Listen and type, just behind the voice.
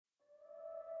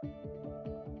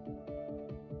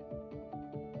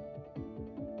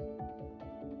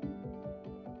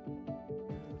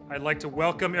I'd like to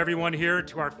welcome everyone here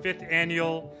to our 5th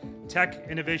annual Tech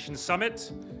Innovation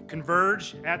Summit,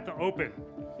 Converge at the Open.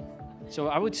 So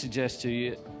I would suggest to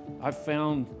you, I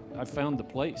found the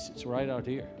place. It's right out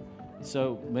here.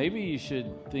 So maybe you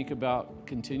should think about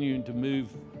continuing to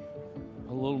move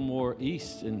a little more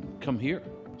east and come here.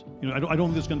 You know, I don't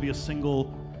think there's going to be a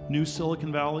single new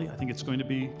Silicon Valley. I think it's going to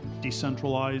be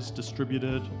decentralized,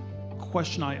 distributed. The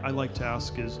question I like to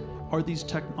ask is, are these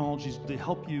technologies, do they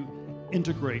help you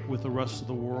integrate with the rest of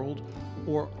the world,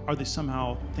 or are they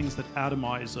somehow things that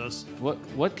atomize us?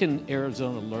 What can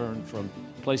Arizona learn from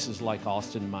places like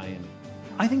Austin, Miami?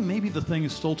 I think maybe the thing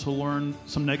is still to learn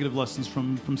some negative lessons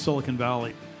from Silicon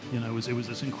Valley. You know, it was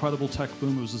this incredible tech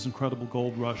boom, it was this incredible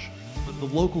gold rush. The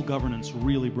local governance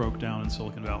really broke down in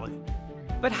Silicon Valley.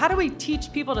 But how do we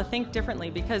teach people to think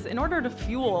differently? Because in order to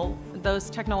fuel those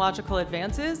technological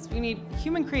advances, we need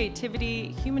human creativity,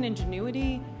 human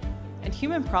ingenuity, and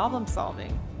human problem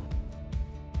solving.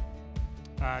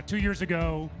 2 years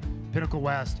ago, Pinnacle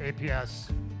West,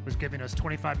 APS, was giving us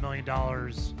 $25 million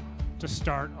to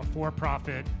start a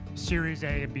for-profit Series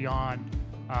A and beyond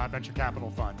venture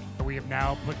capital fund. We have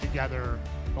now put together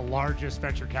the largest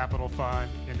venture capital fund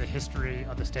in the history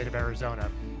of the state of Arizona.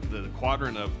 The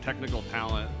quadrant of technical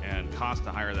talent and cost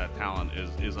to hire that talent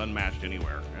is unmatched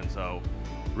anywhere. And so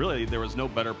really there was no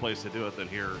better place to do it than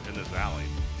here in this valley.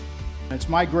 It's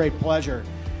my great pleasure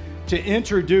to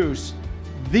introduce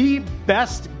the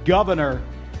best governor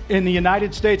in the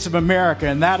United States of America,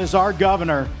 and that is our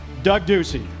governor, Doug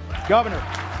Ducey. Governor.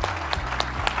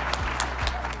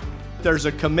 There's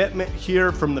a commitment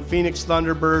here from the Phoenix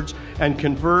Thunderbirds and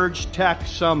CONVERGE Tech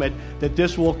Summit that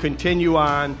this will continue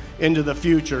on into the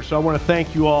future. So I want to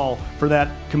thank you all for that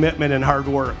commitment and hard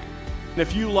work. And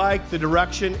if you like the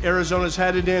direction Arizona's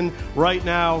headed in right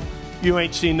now, you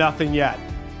ain't seen nothing yet.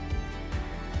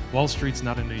 Wall Street's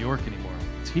not in New York anymore.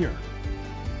 It's here.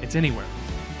 It's anywhere.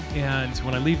 And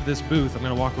when I leave this booth, I'm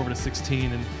going to walk over to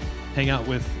 16 and hang out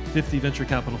with 50 venture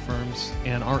capital firms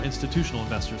and our institutional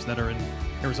investors that are in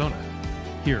Arizona,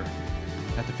 here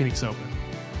at the Phoenix Open,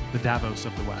 the Davos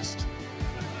of the West.